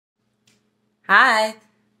Hi.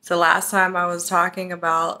 So last time I was talking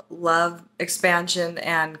about love expansion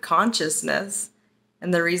and consciousness.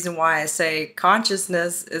 And the reason why I say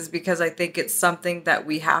consciousness is because I think it's something that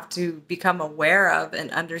we have to become aware of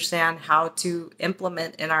and understand how to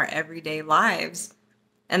implement in our everyday lives.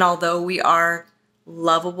 And although we are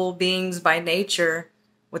lovable beings by nature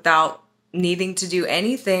without needing to do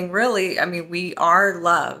anything really, I mean, we are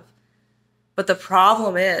love. But the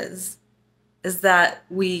problem is that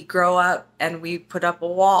we grow up and we put up a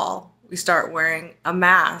wall. We start wearing a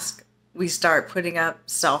mask. We start putting up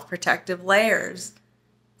self protective layers.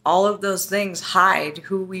 All of those things hide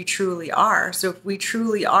who we truly are. So if we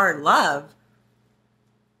truly are love,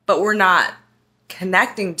 but we're not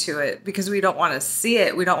connecting to it because we don't want to see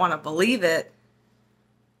it, we don't want to believe it,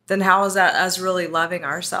 then how is that us really loving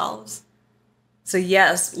ourselves? So,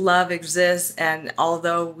 yes, love exists. And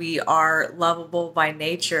although we are lovable by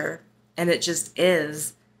nature, and it just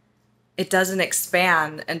is, it doesn't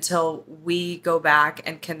expand until we go back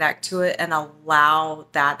and connect to it and allow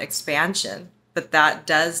that expansion. But that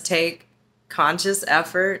does take conscious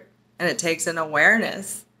effort and it takes an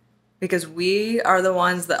awareness because we are the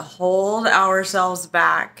ones that hold ourselves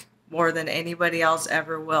back more than anybody else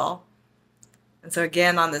ever will. And so,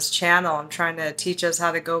 again, on this channel, I'm trying to teach us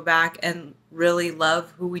how to go back and really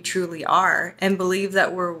love who we truly are and believe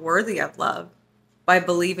that we're worthy of love by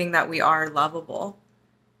believing that we are lovable.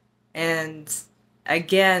 And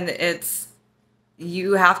again,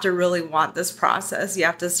 you have to really want this process. You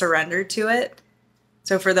have to surrender to it.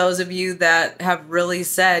 So for those of you that have really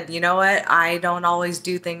said, you know what, I don't always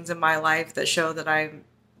do things in my life that show that I'm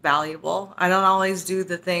valuable. I don't always do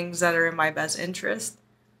the things that are in my best interest.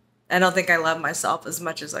 I don't think I love myself as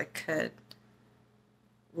much as I could.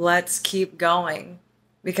 Let's keep going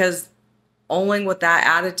because only with that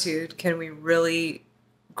attitude can we really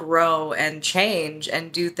grow and change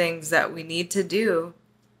and do things that we need to do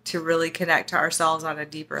to really connect to ourselves on a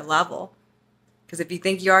deeper level. Because if you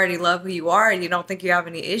think you already love who you are and you don't think you have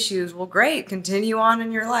any issues, well, great, continue on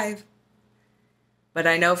in your life. But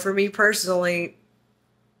I know for me personally,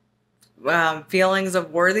 feelings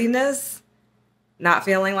of worthiness, not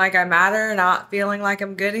feeling like I matter, not feeling like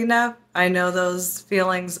I'm good enough, I know those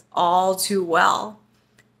feelings all too well.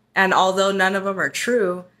 And although none of them are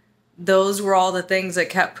true, those were all the things that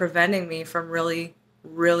kept preventing me from really,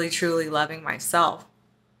 really, truly loving myself.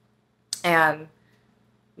 And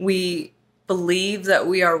we believe that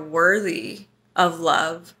we are worthy of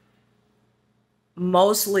love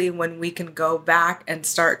mostly when we can go back and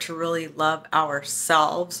start to really love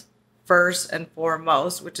ourselves first and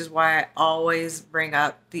foremost, which is why I always bring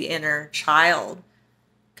up the inner child.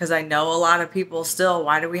 Because I know a lot of people still,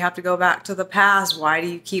 why do we have to go back to the past? Why do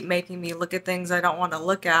you keep making me look at things I don't want to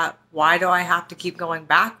look at? Why do I have to keep going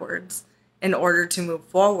backwards in order to move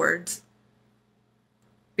forwards?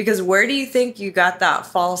 Because where do you think you got that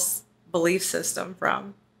false belief system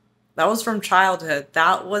from? That was from childhood.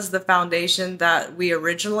 That was the foundation that we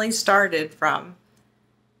originally started from.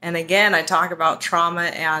 And again, I talk about trauma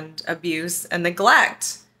and abuse and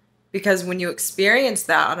neglect because when you experience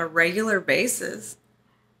that on a regular basis,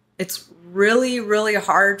 it's really, really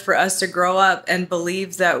hard for us to grow up and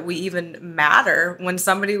believe that we even matter when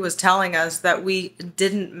somebody was telling us that we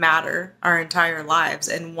didn't matter our entire lives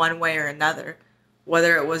in one way or another.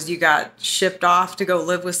 Whether it was you got shipped off to go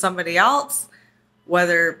live with somebody else,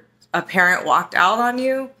 whether a parent walked out on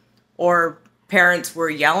you, or parents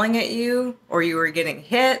were yelling at you, or you were getting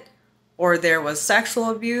hit, or there was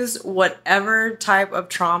sexual abuse, whatever type of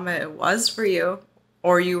trauma it was for you,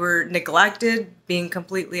 or you were neglected, being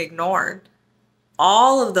completely ignored.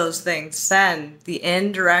 All of those things send the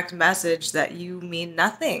indirect message that you mean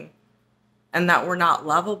nothing and that we're not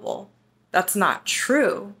lovable. That's not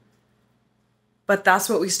true. But that's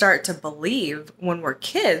what we start to believe when we're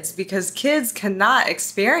kids because kids cannot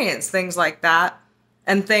experience things like that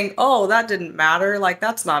and think, oh, that didn't matter. Like,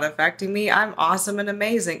 that's not affecting me. I'm awesome and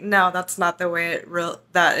amazing. No, that's not the way it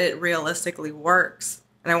realistically works.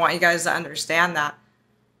 And I want you guys to understand that.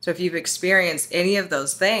 So if you've experienced any of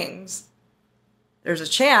those things, there's a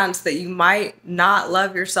chance that you might not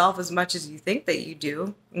love yourself as much as you think that you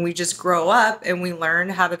do. And we just grow up and we learn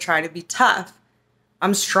how to try to be tough.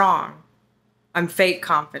 I'm strong. I'm fake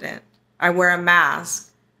confident. I wear a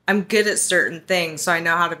mask. I'm good at certain things, so I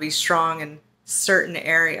know how to be strong in certain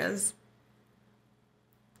areas.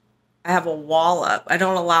 I have a wall up. I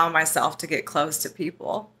don't allow myself to get close to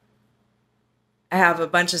people. I have a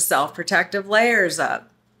bunch of self-protective layers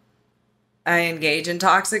up. I engage in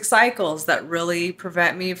toxic cycles that really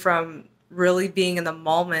prevent me from really being in the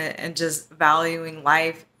moment and just valuing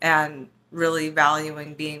life and really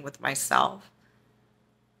valuing being with myself.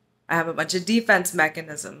 I have a bunch of defense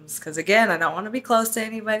mechanisms because, again, I don't want to be close to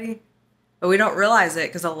anybody. But we don't realize it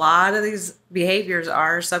because a lot of these behaviors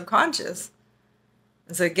are subconscious.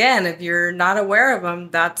 And so, again, if you're not aware of them,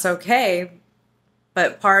 that's okay.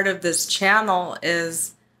 But part of this channel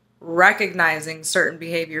is recognizing certain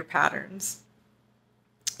behavior patterns.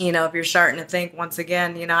 If you're starting to think, once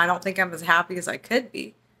again, I don't think I'm as happy as I could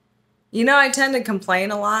be. I tend to complain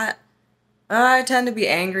a lot. I tend to be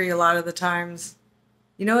angry a lot of the times.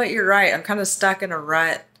 You know what? You're right. I'm kind of stuck in a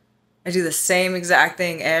rut. I do the same exact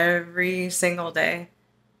thing every single day.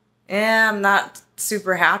 And I'm not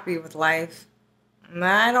super happy with life. And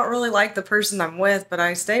I don't really like the person I'm with, but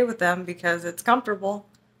I stay with them because it's comfortable.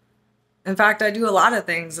 In fact, I do a lot of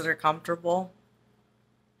things that are comfortable.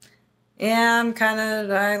 And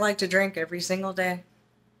I like to drink every single day.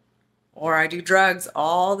 Or I do drugs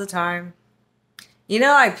all the time.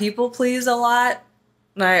 I people please a lot.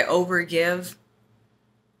 And I overgive.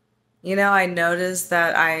 I notice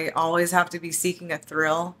that I always have to be seeking a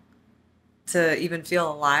thrill to even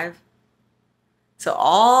feel alive. So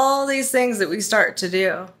all these things that we start to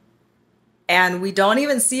do, and we don't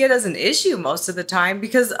even see it as an issue most of the time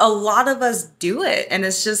because a lot of us do it. And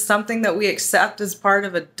it's just something that we accept as part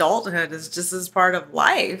of adulthood, as just as part of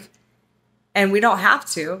life. And we don't have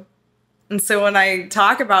to. And so when I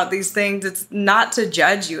talk about these things, it's not to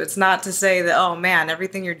judge you. It's not to say that, oh man,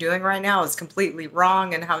 everything you're doing right now is completely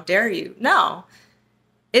wrong and how dare you. No,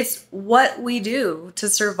 it's what we do to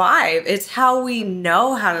survive. It's how we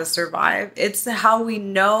know how to survive. It's how we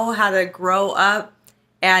know how to grow up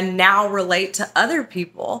and now relate to other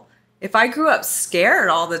people. If I grew up scared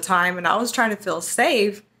all the time and I was trying to feel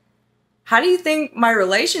safe, how do you think my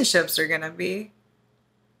relationships are going to be?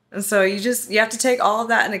 And so you have to take all of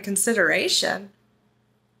that into consideration.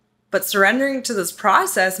 But surrendering to this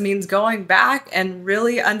process means going back and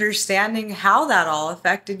really understanding how that all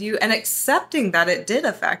affected you and accepting that it did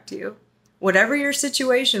affect you, whatever your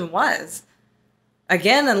situation was.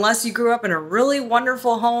 Again, unless you grew up in a really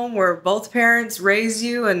wonderful home where both parents raised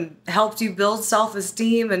you and helped you build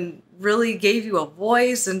self-esteem and really gave you a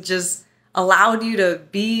voice and just allowed you to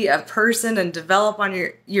be a person and develop on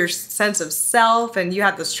your sense of self, and you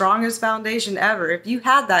had the strongest foundation ever. If you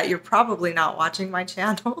had that, you're probably not watching my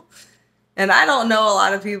channel. And I don't know a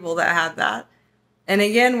lot of people that had that. And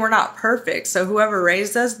again, we're not perfect. So whoever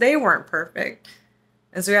raised us, they weren't perfect.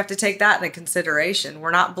 And so we have to take that into consideration.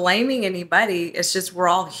 We're not blaming anybody. It's just we're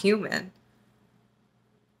all human.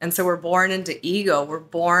 And so we're born into ego. We're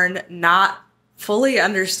born not fully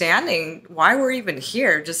understanding why we're even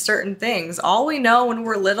here, just certain things. All we know when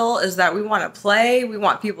we're little is that we want to play. We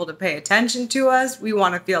want people to pay attention to us. We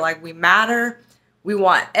want to feel like we matter. We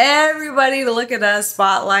want everybody to look at us.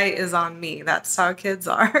 Spotlight is on me. That's how kids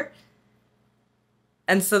are.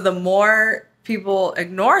 And so the more people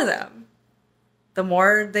ignore them, the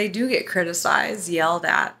more they do get criticized, yelled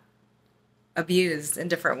at, abused in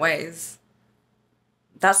different ways.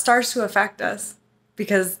 That starts to affect us.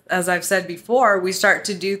 Because, as I've said before, we start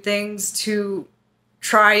to do things to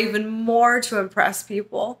try even more to impress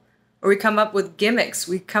people. Or we come up with gimmicks.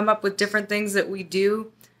 We come up with different things that we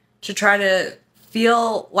do to try to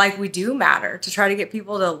feel like we do matter, to try to get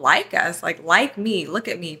people to like us, like me, look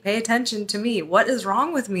at me, pay attention to me. What is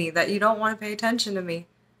wrong with me that you don't want to pay attention to me?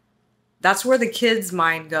 That's where the kid's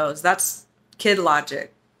mind goes. That's kid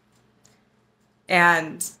logic.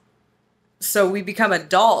 And so we become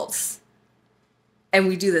adults. And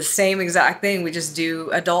we do the same exact thing. We just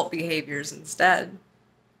do adult behaviors instead.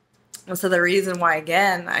 And so the reason why,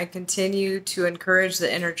 again, I continue to encourage the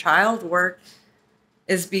inner child work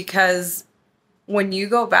is because when you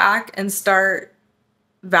go back and start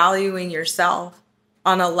valuing yourself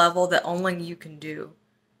on a level that only you can do,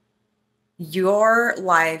 your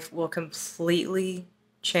life will completely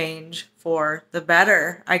change for the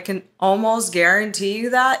better. I can almost guarantee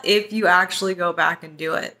you that if you actually go back and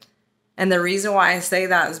do it. And the reason why I say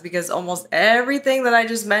that is because almost everything that I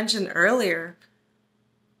just mentioned earlier,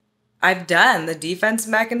 I've done. The defense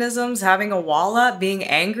mechanisms, having a wall up, being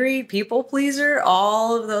angry, people pleaser,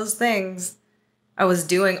 all of those things. I was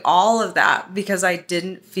doing all of that because I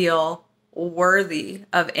didn't feel worthy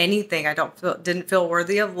of anything. Didn't feel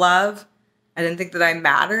worthy of love. I didn't think that I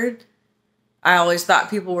mattered. I always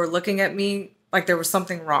thought people were looking at me like there was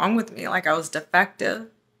something wrong with me, like I was defective.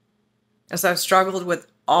 And so I've struggled with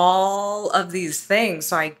all of these things.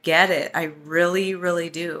 So I get it. I really, really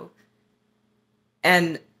do.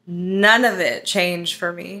 And none of it changed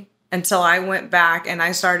for me until I went back and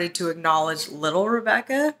I started to acknowledge little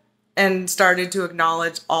Rebecca and started to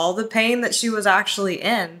acknowledge all the pain that she was actually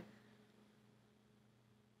in.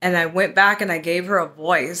 And I went back and I gave her a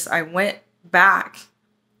voice. I went back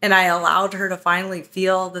And I allowed her to finally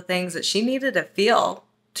feel the things that she needed to feel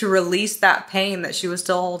to release that pain that she was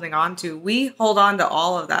still holding on to. We hold on to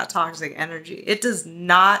all of that toxic energy. It does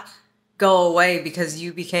not go away because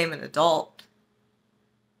you became an adult.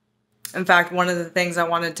 In fact, one of the things I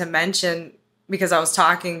wanted to mention, because I was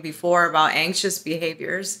talking before about anxious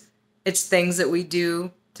behaviors, it's things that we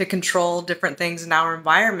do to control different things in our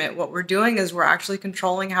environment. What we're doing is we're actually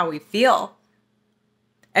controlling how we feel.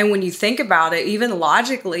 And when you think about it, even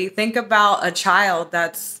logically, think about a child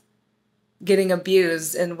that's getting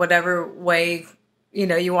abused in whatever way,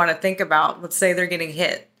 you want to think about. Let's say they're getting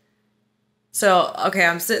hit. So, okay,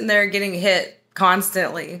 I'm sitting there getting hit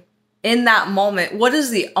constantly. In that moment, what is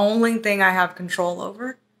the only thing I have control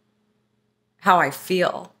over? How I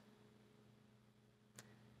feel.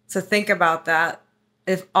 So think about that.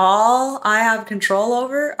 If all I have control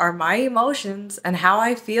over are my emotions and how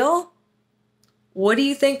I feel, what do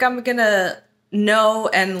you think I'm going to know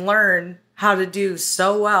and learn how to do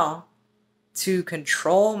so well to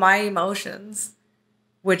control my emotions,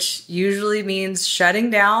 which usually means shutting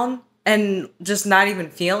down and just not even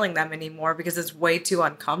feeling them anymore because it's way too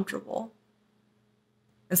uncomfortable.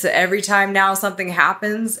 And so every time now something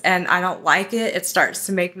happens and I don't like it, it starts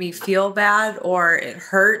to make me feel bad, or it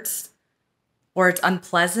hurts, or it's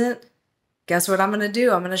unpleasant. Guess what I'm going to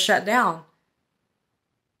do? I'm going to shut down.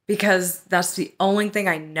 Because that's the only thing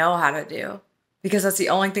I know how to do. Because that's the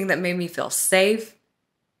only thing that made me feel safe.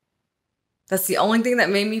 That's the only thing that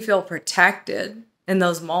made me feel protected in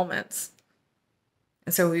those moments.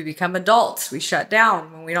 And so we become adults. We shut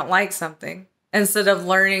down when we don't like something, instead of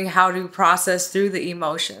learning how to process through the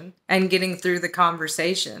emotion and getting through the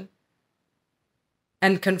conversation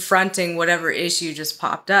and confronting whatever issue just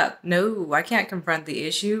popped up. No, I can't confront the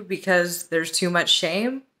issue because there's too much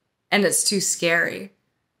shame and it's too scary.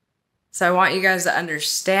 So I want you guys to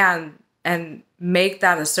understand and make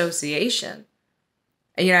that association.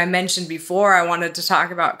 I mentioned before I wanted to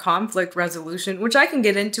talk about conflict resolution, which I can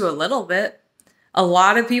get into a little bit. A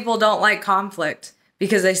lot of people don't like conflict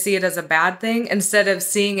because they see it as a bad thing instead of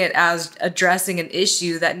seeing it as addressing an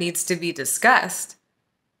issue that needs to be discussed.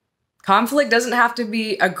 Conflict doesn't have to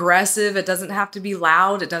be aggressive. It doesn't have to be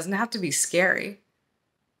loud. It doesn't have to be scary.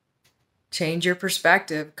 Change your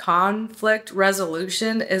perspective. Conflict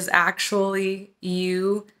resolution is actually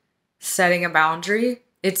you setting a boundary.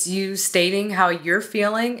 It's you stating how you're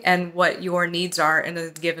feeling and what your needs are in a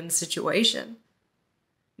given situation.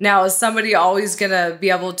 Now, is somebody always going to be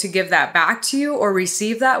able to give that back to you or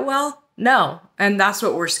receive that well? No. And that's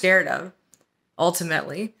what we're scared of,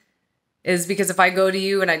 ultimately, is because if I go to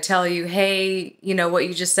you and I tell you, hey, what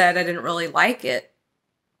you just said, I didn't really like it,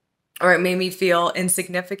 or it made me feel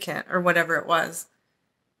insignificant, or whatever it was.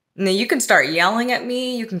 And then you can start yelling at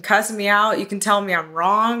me, you can cuss me out, you can tell me I'm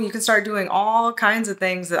wrong, you can start doing all kinds of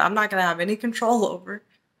things that I'm not going to have any control over.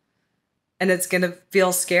 And it's going to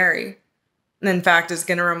feel scary. And in fact, it's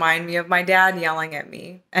going to remind me of my dad yelling at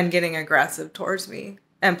me and getting aggressive towards me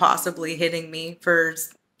and possibly hitting me for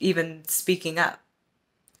even speaking up.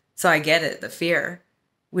 So I get it, the fear.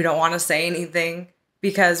 We don't want to say anything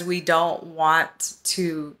because we don't want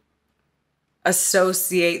to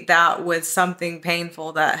associate that with something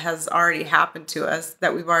painful that has already happened to us,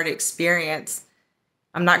 that we've already experienced.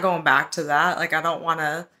 I'm not going back to that. I don't want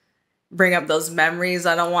to bring up those memories.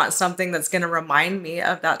 I don't want something that's going to remind me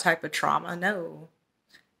of that type of trauma. No.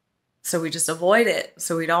 So we just avoid it.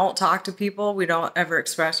 So we don't talk to people. We don't ever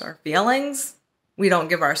express our feelings. We don't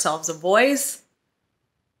give ourselves a voice.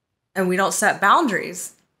 And we don't set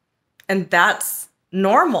boundaries. And that's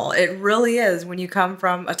normal. It really is when you come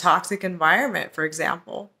from a toxic environment, for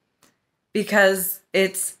example, because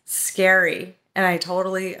it's scary. And I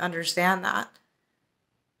totally understand that.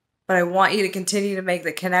 But I want you to continue to make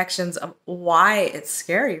the connections of why it's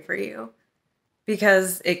scary for you,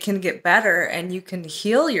 because it can get better and you can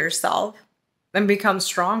heal yourself and become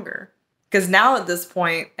stronger. Because now at this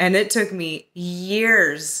point, and it took me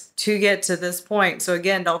years to get to this point. So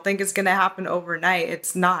again, don't think it's going to happen overnight.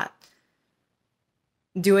 It's not.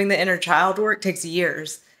 Doing the inner child work takes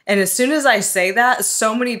years. And as soon as I say that,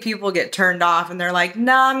 so many people get turned off and they're like,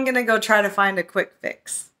 nah, I'm going to go try to find a quick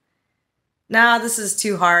fix. Nah, this is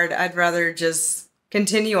too hard. I'd rather just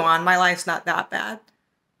continue on. My life's not that bad.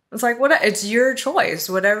 It's like, what? It's your choice,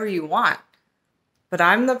 whatever you want. But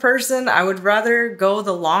I'm the person, I would rather go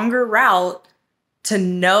the longer route to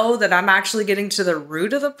know that I'm actually getting to the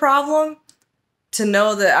root of the problem, to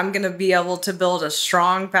know that I'm going to be able to build a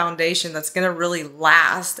strong foundation that's going to really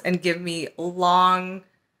last and give me long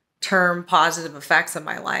term positive effects in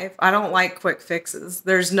my life. I don't like quick fixes.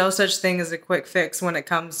 There's no such thing as a quick fix when it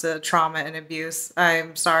comes to trauma and abuse.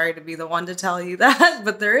 I'm sorry to be the one to tell you that,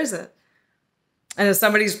 but there isn't. And if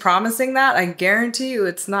somebody's promising that, I guarantee you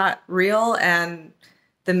it's not real. And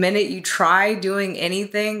the minute you try doing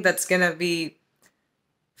anything that's going to be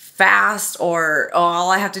fast, or oh,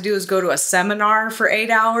 all I have to do is go to a seminar for 8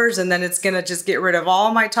 hours and then it's going to just get rid of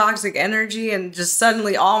all my toxic energy and just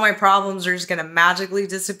suddenly all my problems are just going to magically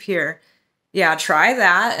disappear. Yeah, try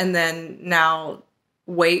that. And then now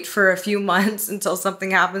wait for a few months until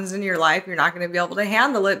something happens in your life. You're not going to be able to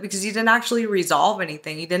handle it because you didn't actually resolve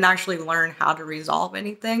anything. You didn't actually learn how to resolve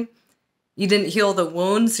anything. You didn't heal the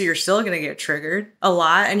wounds, so you're still going to get triggered a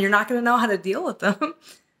lot and you're not going to know how to deal with them.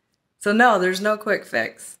 So no, there's no quick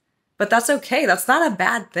fix. But that's okay. That's not a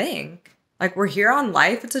bad thing. Like, we're here on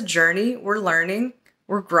life. It's a journey. We're learning.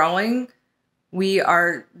 We're growing.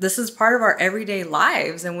 This is part of our everyday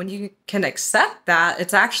lives. And when you can accept that,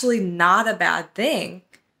 it's actually not a bad thing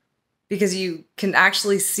because you can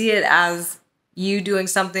actually see it as you doing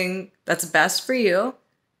something that's best for you.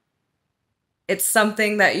 It's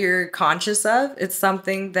something that you're conscious of. It's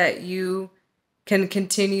something that you can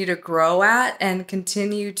continue to grow at and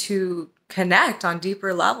continue to connect on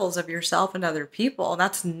deeper levels of yourself and other people.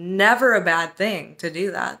 That's never a bad thing to do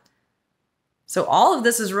that. So all of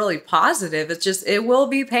this is really positive. It's just, it will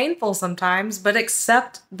be painful sometimes, but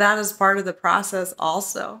accept that as part of the process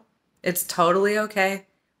also. It's totally okay.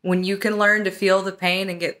 When you can learn to feel the pain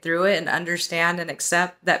and get through it and understand and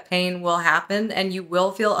accept that pain will happen and you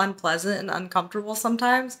will feel unpleasant and uncomfortable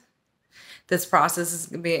sometimes, this process is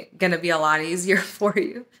going to be a lot easier for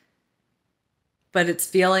you. But it's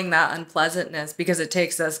feeling that unpleasantness because it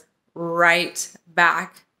takes us right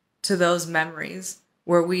back to those memories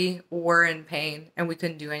where we were in pain and we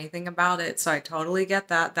couldn't do anything about it. So I totally get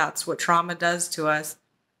that. That's what trauma does to us.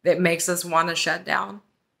 It makes us want to shut down.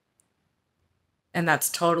 And that's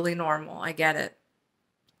totally normal. I get it.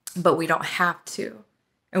 But we don't have to.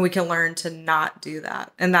 And we can learn to not do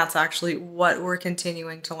that. And that's actually what we're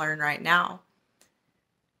continuing to learn right now.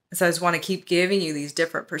 So I just want to keep giving you these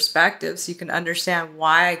different perspectives so you can understand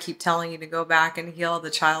why I keep telling you to go back and heal the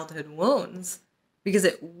childhood wounds. Because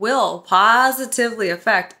it will positively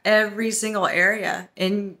affect every single area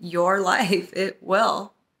in your life. It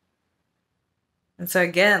will. And so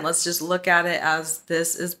again, let's just look at it as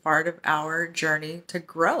this is part of our journey to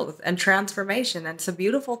growth and transformation. And it's a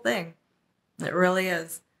beautiful thing. It really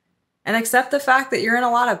is. And accept the fact that you're in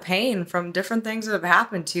a lot of pain from different things that have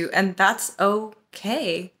happened to you. And that's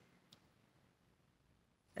okay.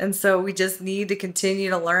 And so we just need to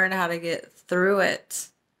continue to learn how to get through it.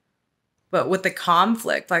 But with the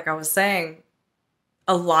conflict, like I was saying,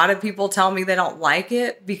 a lot of people tell me they don't like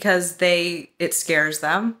it because it scares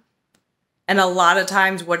them. And a lot of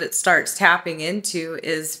times what it starts tapping into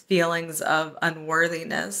is feelings of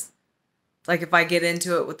unworthiness. Like, if I get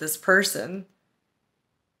into it with this person,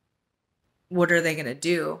 what are they going to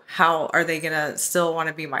do? How are they going to still want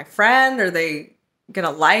to be my friend? Are they going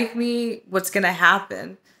to like me? What's going to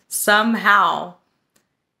happen? Somehow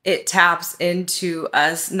it taps into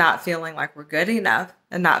us not feeling like we're good enough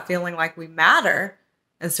and not feeling like we matter.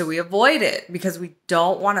 And so we avoid it because we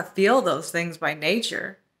don't want to feel those things by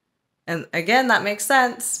nature. And again, that makes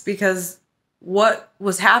sense because what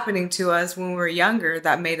was happening to us when we were younger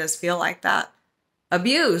that made us feel like that?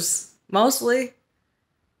 Abuse, mostly.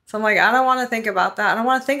 So I'm like, I don't want to think about that. I don't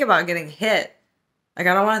want to think about getting hit. Like,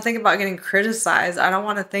 I don't want to think about getting criticized. I don't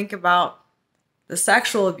want to think about the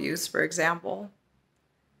sexual abuse, for example.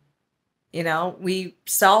 You know, we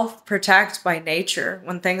self-protect by nature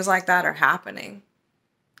when things like that are happening.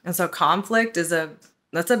 And so conflict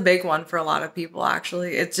that's a big one for a lot of people,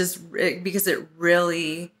 actually. It's just because it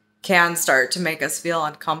really can start to make us feel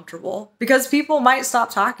uncomfortable because people might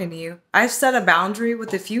stop talking to you. I've set a boundary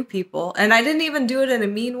with a few people and I didn't even do it in a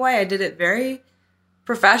mean way. I did it very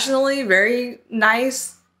professionally, very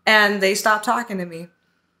nice, and they stopped talking to me.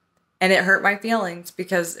 And it hurt my feelings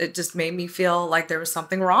because it just made me feel like there was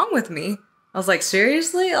something wrong with me. I was like,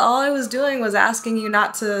 seriously? All I was doing was asking you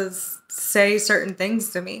not to say certain things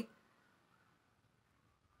to me.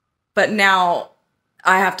 But now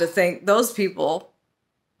I have to think those people,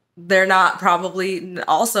 they're probably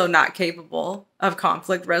also not capable of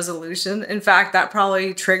conflict resolution. In fact, that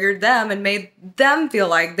probably triggered them and made them feel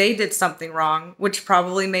like they did something wrong, which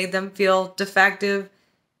probably made them feel defective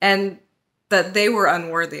and that they were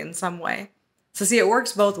unworthy in some way. So see, it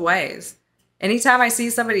works both ways. Anytime I see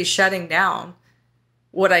somebody shutting down,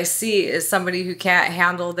 what I see is somebody who can't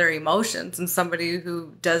handle their emotions and somebody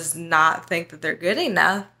who does not think that they're good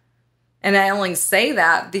enough. And I only say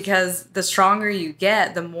that because the stronger you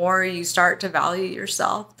get, the more you start to value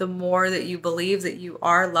yourself, the more that you believe that you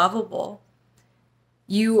are lovable.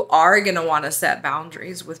 You are going to want to set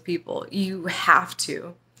boundaries with people. You have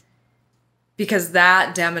to, because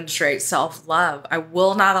that demonstrates self-love. I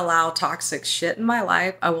will not allow toxic shit in my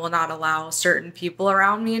life. I will not allow certain people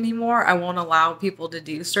around me anymore. I won't allow people to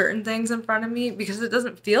do certain things in front of me because it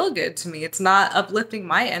doesn't feel good to me. It's not uplifting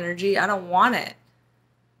my energy. I don't want it.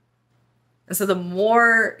 And so the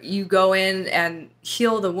more you go in and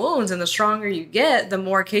heal the wounds and the stronger you get, the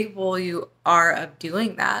more capable you are of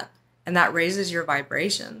doing that. And that raises your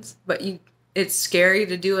vibrations. But it's scary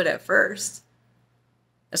to do it at first,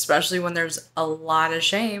 especially when there's a lot of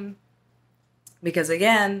shame. Because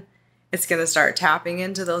again, it's going to start tapping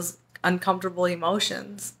into those uncomfortable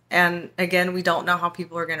emotions. And again, we don't know how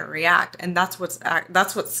people are going to react. And that's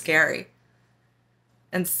what's scary.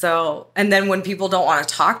 And so, and then when people don't want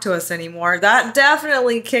to talk to us anymore, that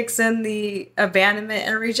definitely kicks in the abandonment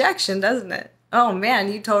and rejection, doesn't it? Oh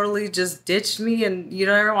man, you totally just ditched me and you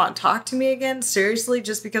don't ever want to talk to me again? Seriously,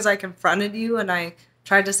 just because I confronted you and I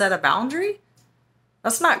tried to set a boundary?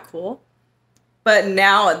 That's not cool. But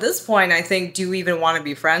now at this point, I think, do you even want to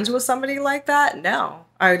be friends with somebody like that? No,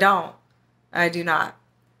 I don't. I do not.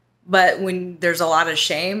 But when there's a lot of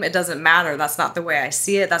shame, it doesn't matter. That's not the way I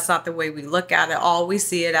see it. That's not the way we look at it. All we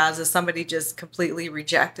see it as is somebody just completely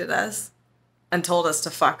rejected us and told us to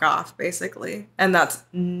fuck off, basically. And that's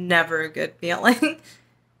never a good feeling.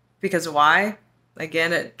 Because why?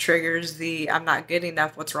 Again, it triggers the I'm not good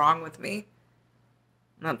enough. What's wrong with me?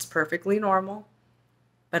 And that's perfectly normal.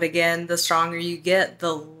 But again, the stronger you get,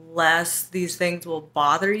 the less these things will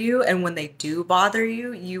bother you. And when they do bother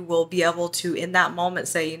you, you will be able to, in that moment,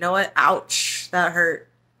 say, you know what? Ouch, that hurt.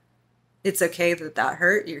 It's okay that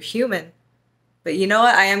hurt. You're human. But you know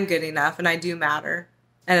what? I am good enough and I do matter.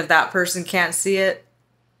 And if that person can't see it,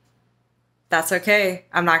 that's okay.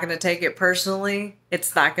 I'm not going to take it personally.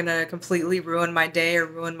 It's not going to completely ruin my day or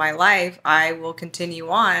ruin my life. I will continue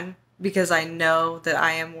on because I know that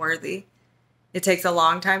I am worthy. It takes a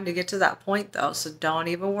long time to get to that point, though, so don't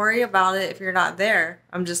even worry about it if you're not there.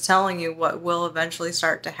 I'm just telling you what will eventually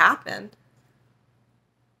start to happen.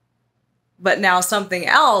 But now something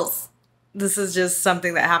else, this is just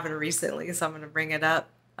something that happened recently, so I'm going to bring it up.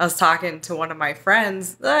 I was talking to one of my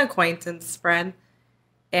friends, an acquaintance friend,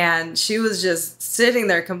 and she was just sitting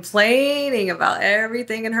there complaining about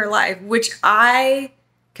everything in her life, which I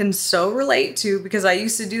can so relate to because I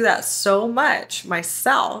used to do that so much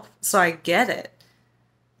myself, so I get it.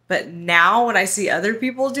 But now when I see other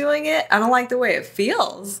people doing it, I don't like the way it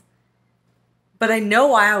feels. But I know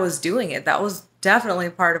why I was doing it. That was definitely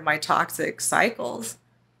part of my toxic cycles.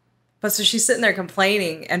 But so she's sitting there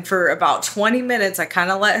complaining, and for about 20 minutes, I kind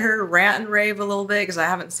of let her rant and rave a little bit because I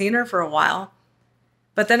haven't seen her for a while.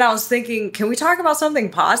 But then I was thinking, can we talk about something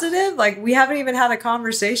positive? Like, we haven't even had a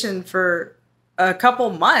conversation for a couple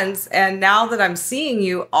months, and now that I'm seeing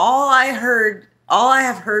you, all I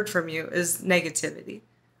have heard from you is negativity,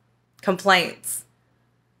 complaints,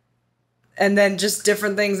 and then just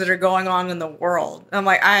different things that are going on in the world. I'm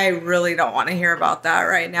like, I really don't want to hear about that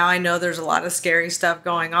right now. I know there's a lot of scary stuff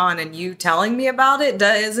going on, and you telling me about it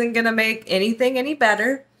isn't going to make anything any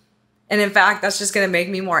better. And in fact, that's just going to make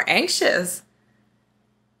me more anxious.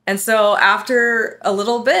 And so after a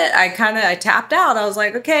little bit, I tapped out. I was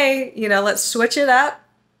like, okay, let's switch it up.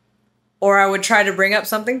 Or I would try to bring up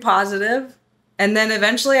something positive. And then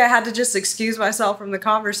eventually I had to just excuse myself from the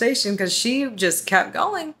conversation because she just kept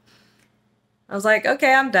going. I was like,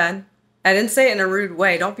 okay, I'm done. I didn't say it in a rude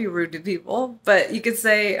way. Don't be rude to people. But you could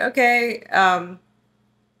say, okay, I'm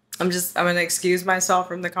going to excuse myself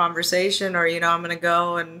from the conversation, or, I'm going to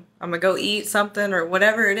go and I'm going to go eat something or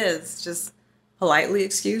whatever it is. Just politely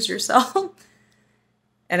excuse yourself.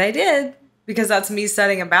 And I did, because that's me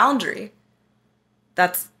setting a boundary.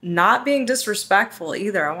 That's not being disrespectful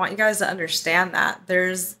either. I want you guys to understand that.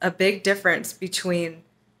 There's a big difference between,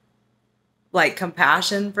 like,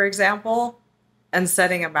 compassion, for example, and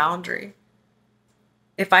setting a boundary.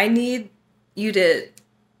 If I need you to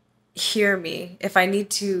hear me, if I need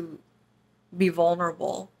to be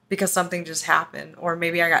vulnerable because something just happened, or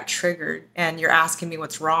maybe I got triggered and you're asking me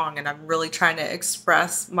what's wrong and I'm really trying to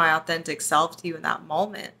express my authentic self to you in that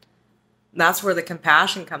moment, that's where the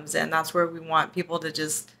compassion comes in. That's where we want people to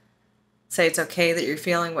just say it's okay that you're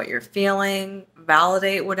feeling what you're feeling,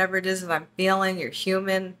 validate whatever it is that I'm feeling, you're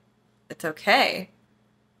human, it's okay.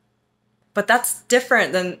 But that's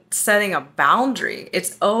different than setting a boundary.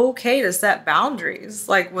 It's okay to set boundaries.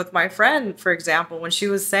 Like with my friend, for example, when she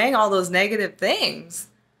was saying all those negative things,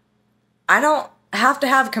 I don't have to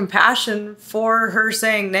have compassion for her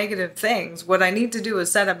saying negative things. What I need to do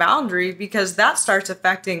is set a boundary because that starts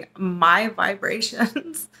affecting my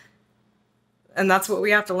vibrations. And that's what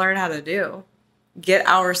we have to learn how to do. Get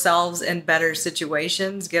ourselves in better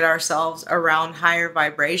situations, get ourselves around higher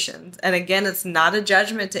vibrations. And again, it's not a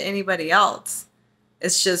judgment to anybody else.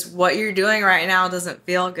 It's just what you're doing right now doesn't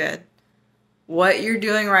feel good. What you're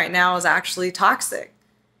doing right now is actually toxic.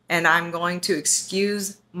 And I'm going to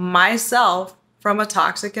excuse myself from a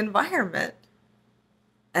toxic environment.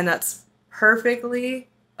 And that's perfectly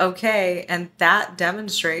okay. And that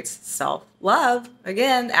demonstrates self-love.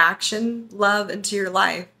 Again, action, love into your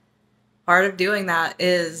life. Part of doing that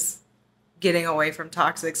is getting away from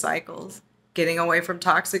toxic cycles, getting away from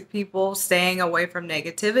toxic people, staying away from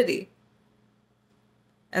negativity.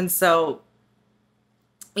 And so,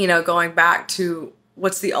 going back to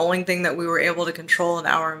what's the only thing that we were able to control in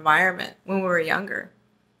our environment when we were younger?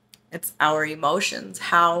 It's our emotions,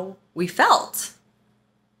 how we felt.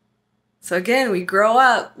 So again, we grow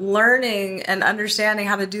up learning and understanding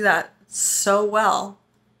how to do that so well.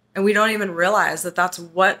 And we don't even realize that that's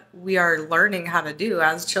what we are learning how to do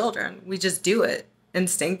as children. We just do it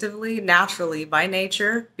instinctively, naturally, by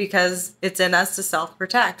nature, because it's in us to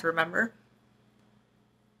self-protect, remember?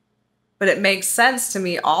 But it makes sense to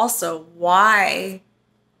me also why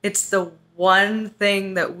it's the one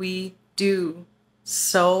thing that we do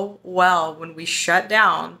so well when we shut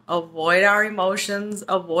down, avoid our emotions,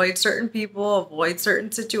 avoid certain people, avoid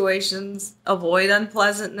certain situations, avoid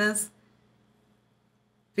unpleasantness,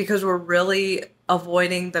 because we're really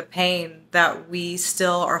avoiding the pain that we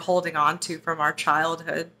still are holding on to from our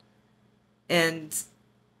childhood. And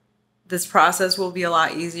this process will be a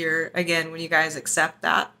lot easier, again, when you guys accept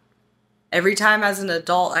that. Every time as an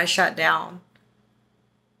adult, I shut down.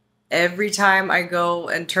 Every time I go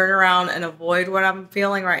and turn around and avoid what I'm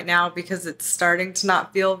feeling right now because it's starting to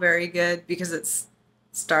not feel very good, because it's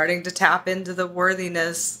starting to tap into the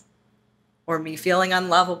worthiness or me feeling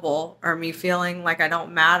unlovable or me feeling like I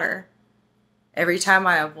don't matter. Every time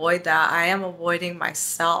I avoid that, I am avoiding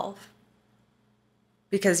myself.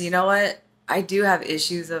 Because you know what? I do have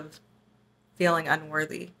issues of feeling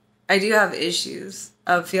unworthy. I do have issues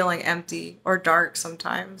of feeling empty or dark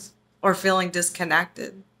sometimes, or feeling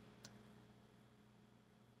disconnected.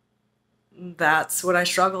 That's what I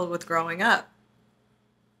struggled with growing up.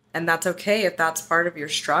 And that's okay if that's part of your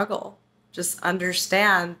struggle. Just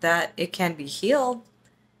understand that it can be healed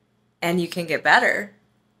and you can get better.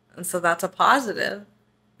 And so that's a positive.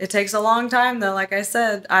 It takes a long time though. Like I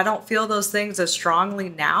said, I don't feel those things as strongly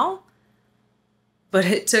now, but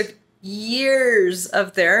it took years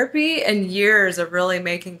of therapy and years of really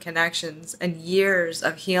making connections and years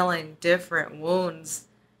of healing different wounds,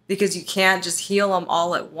 because you can't just heal them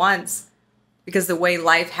all at once, because the way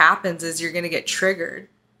life happens is you're going to get triggered,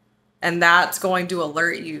 and that's going to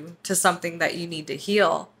alert you to something that you need to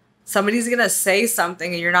heal. Somebody's going to say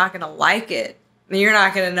something and you're not going to like it, and you're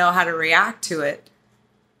not going to know how to react to it.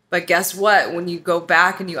 But guess what? When you go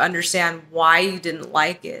back and you understand why you didn't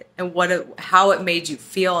like it and how it made you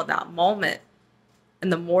feel in that moment,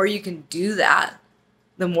 and the more you can do that,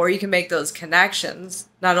 the more you can make those connections.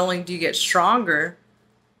 Not only do you get stronger,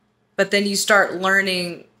 but then you start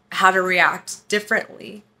learning how to react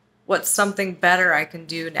differently. What's something better I can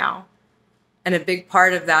do now? And a big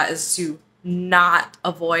part of that is to not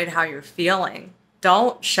avoid how you're feeling.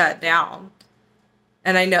 Don't shut down.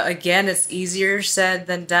 And I know, again, it's easier said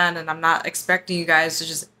than done. And I'm not expecting you guys to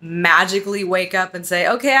just magically wake up and say,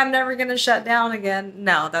 okay, I'm never going to shut down again.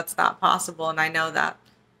 No, that's not possible. And I know that.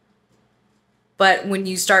 But when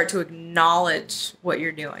you start to acknowledge what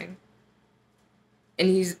you're doing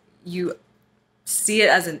and you see it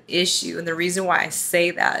as an issue, and the reason why I say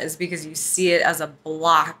that is because you see it as a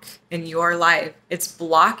block in your life. It's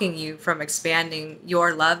blocking you from expanding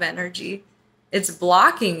your love energy. It's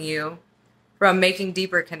blocking you from making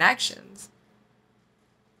deeper connections.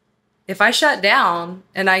 If I shut down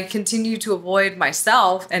and I continue to avoid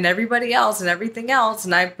myself and everybody else and everything else,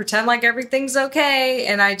 and I pretend like everything's okay,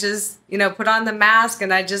 and I just, put on the mask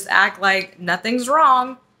and I just act like nothing's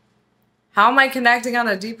wrong, how am I connecting on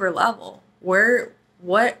a deeper level? Where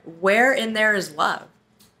in there is love?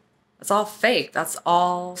 That's all fake. That's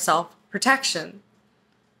all self-protection.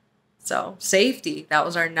 So safety, that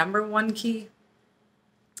was our number one key.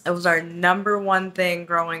 It was our number one thing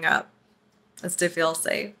growing up, is to feel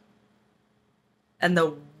safe. And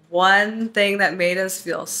the one thing that made us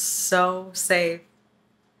feel so safe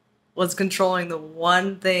was controlling the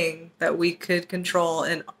one thing that we could control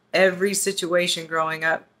in every situation growing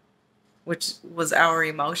up, which was our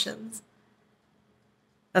emotions.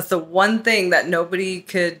 That's the one thing that nobody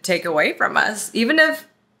could take away from us. Even if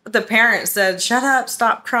the parent said, shut up,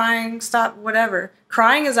 stop crying, stop whatever.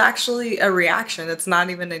 Crying is actually a reaction. It's not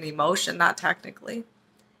even an emotion, not technically.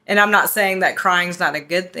 And I'm not saying that crying is not a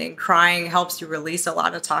good thing. Crying helps you release a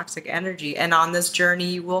lot of toxic energy. And on this journey,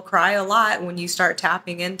 you will cry a lot when you start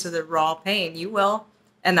tapping into the raw pain. You will.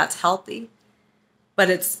 And that's healthy. But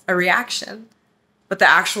it's a reaction. But the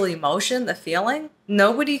actual emotion, the feeling,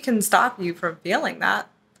 nobody can stop you from feeling that.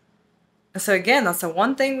 So again, that's the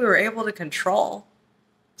one thing we were able to control.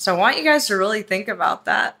 So I want you guys to really think about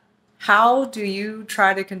that. How do you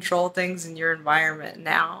try to control things in your environment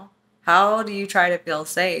now? How do you try to feel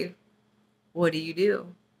safe? What do you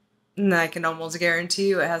do? And I can almost guarantee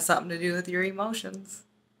you it has something to do with your emotions.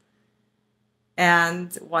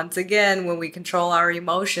 And once again, when we control our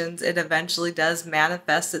emotions, it eventually does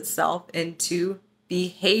manifest itself into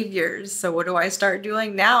behaviors. So what do I start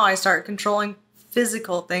doing? Now I start controlling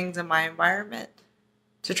physical things in my environment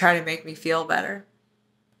to try to make me feel better.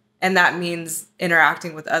 And that means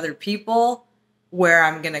interacting with other people, where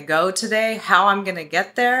I'm going to go today, how I'm going to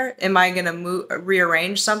get there. Am I going to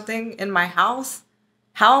rearrange something in my house?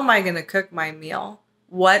 How am I going to cook my meal?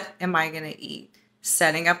 What am I going to eat?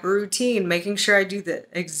 Setting up a routine, making sure I do the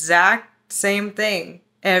exact same thing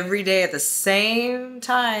every day at the same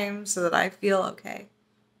time so that I feel okay.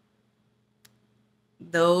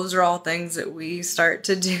 Those are all things that we start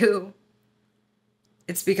to do.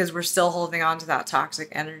 It's because we're still holding on to that toxic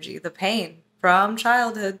energy, the pain from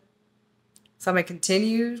childhood. So I'm going to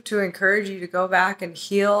continue to encourage you to go back and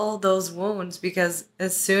heal those wounds, because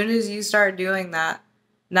as soon as you start doing that,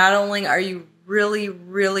 not only are you really,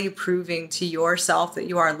 really proving to yourself that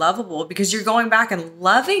you are lovable, because you're going back and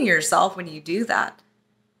loving yourself when you do that.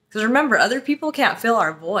 Because remember, other people can't fill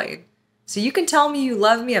our void. So you can tell me you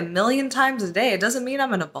love me 1,000,000 times a day. It doesn't mean I'm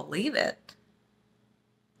going to believe it.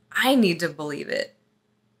 I need to believe it.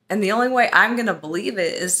 And the only way I'm going to believe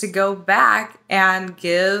it is to go back and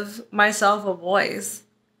give myself a voice.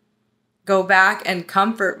 Go back and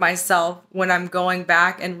comfort myself when I'm going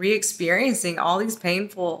back and re-experiencing all these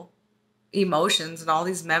painful emotions and all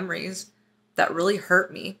these memories that really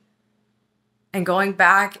hurt me. And going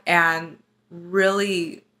back and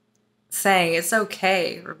really saying, it's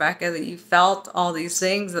okay, Rebecca, that you felt all these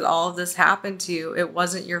things, that all of this happened to you. It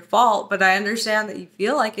wasn't your fault, but I understand that you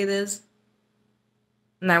feel like it is.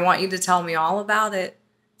 And I want you to tell me all about it.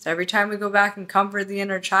 So every time we go back and comfort the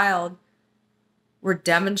inner child, we're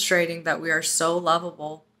demonstrating that we are so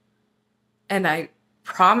lovable. And I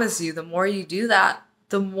promise you, the more you do that,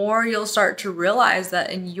 the more you'll start to realize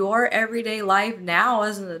that in your everyday life now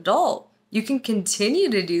as an adult, you can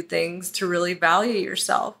continue to do things to really value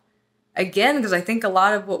yourself. Again, because I think a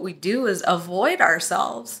lot of what we do is avoid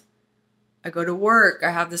ourselves. I go to work,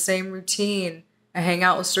 I have the same routine, I hang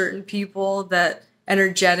out with certain people that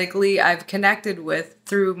energetically I've connected with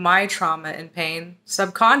through my trauma and pain,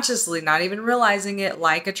 subconsciously, not even realizing it.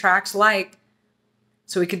 Like attracts like.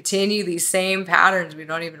 So we continue these same patterns. We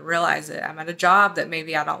don't even realize it. I'm at a job that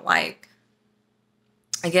maybe I don't like.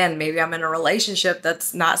 Again, maybe I'm in a relationship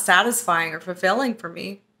that's not satisfying or fulfilling for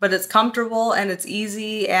me, but it's comfortable and it's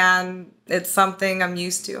easy and it's something I'm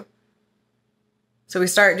used to. So we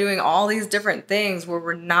start doing all these different things where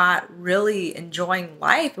we're not really enjoying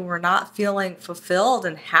life and we're not feeling fulfilled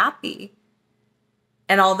and happy.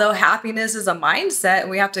 And although happiness is a mindset and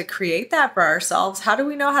we have to create that for ourselves, how do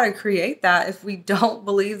we know how to create that if we don't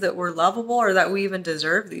believe that we're lovable or that we even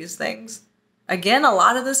deserve these things? Again, a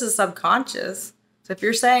lot of this is subconscious. So if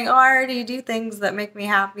you're saying, oh, I already do things that make me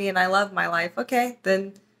happy and I love my life, okay,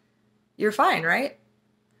 then you're fine, right?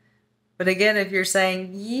 But again, if you're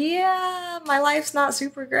saying, yeah, my life's not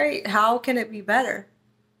super great, how can it be better?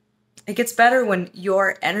 It gets better when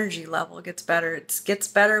your energy level gets better. It gets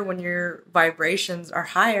better when your vibrations are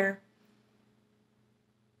higher.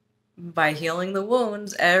 By healing the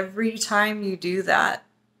wounds, every time you do that,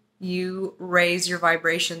 you raise your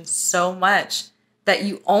vibration so much that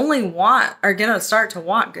you only are going to start to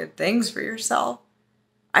want good things for yourself.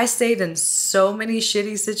 I stayed in so many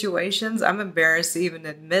shitty situations. I'm embarrassed to even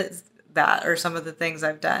admit that, or some of the things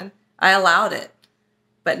I've done. I allowed it.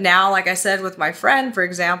 But now, like I said, with my friend, for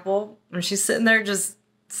example, when she's sitting there just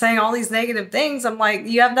saying all these negative things, I'm like,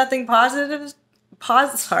 you have nothing positive?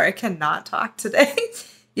 Sorry, I cannot talk today.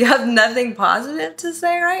 You have nothing positive to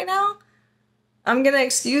say right now? I'm going to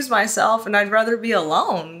excuse myself, and I'd rather be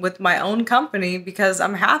alone with my own company because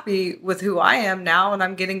I'm happy with who I am now, and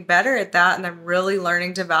I'm getting better at that, and I'm really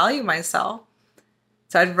learning to value myself.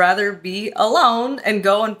 So I'd rather be alone and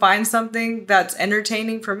go and find something that's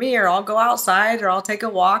entertaining for me, or I'll go outside, or I'll take a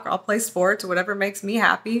walk, or I'll play sports, or whatever makes me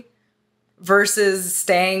happy, versus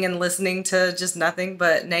staying and listening to just nothing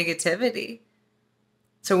but negativity.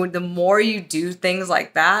 So the more you do things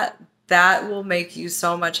like that, that will make you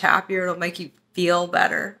so much happier. It'll make you feel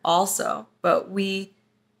better also. But we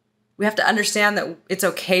have to understand that it's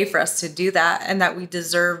okay for us to do that and that we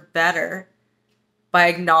deserve better by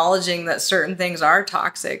acknowledging that certain things are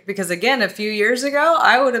toxic. Because again, a few years ago,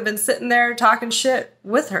 I would have been sitting there talking shit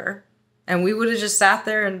with her and we would have just sat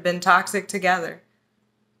there and been toxic together.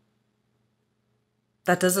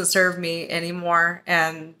 That doesn't serve me anymore.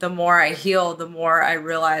 And the more I heal, the more I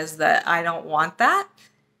realize that I don't want that.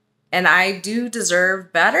 And I do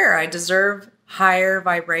deserve better. I deserve higher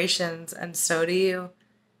vibrations, and so do you.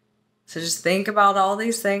 So just think about all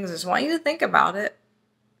these things. I just want you to think about it.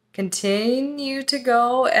 Continue to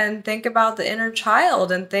go and think about the inner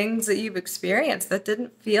child and things that you've experienced that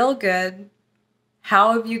didn't feel good.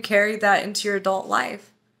 How have you carried that into your adult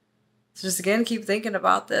life? So just again, keep thinking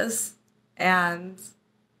about this. And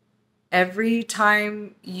every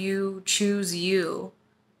time you choose you,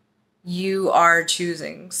 you are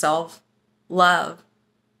choosing self-love.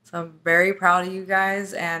 So I'm very proud of you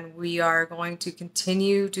guys, and we are going to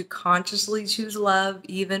continue to consciously choose love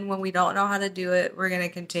even when we don't know how to do it. We're going to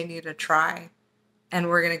continue to try, and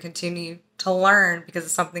we're going to continue to learn because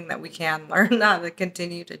it's something that we can learn how to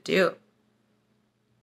continue to do.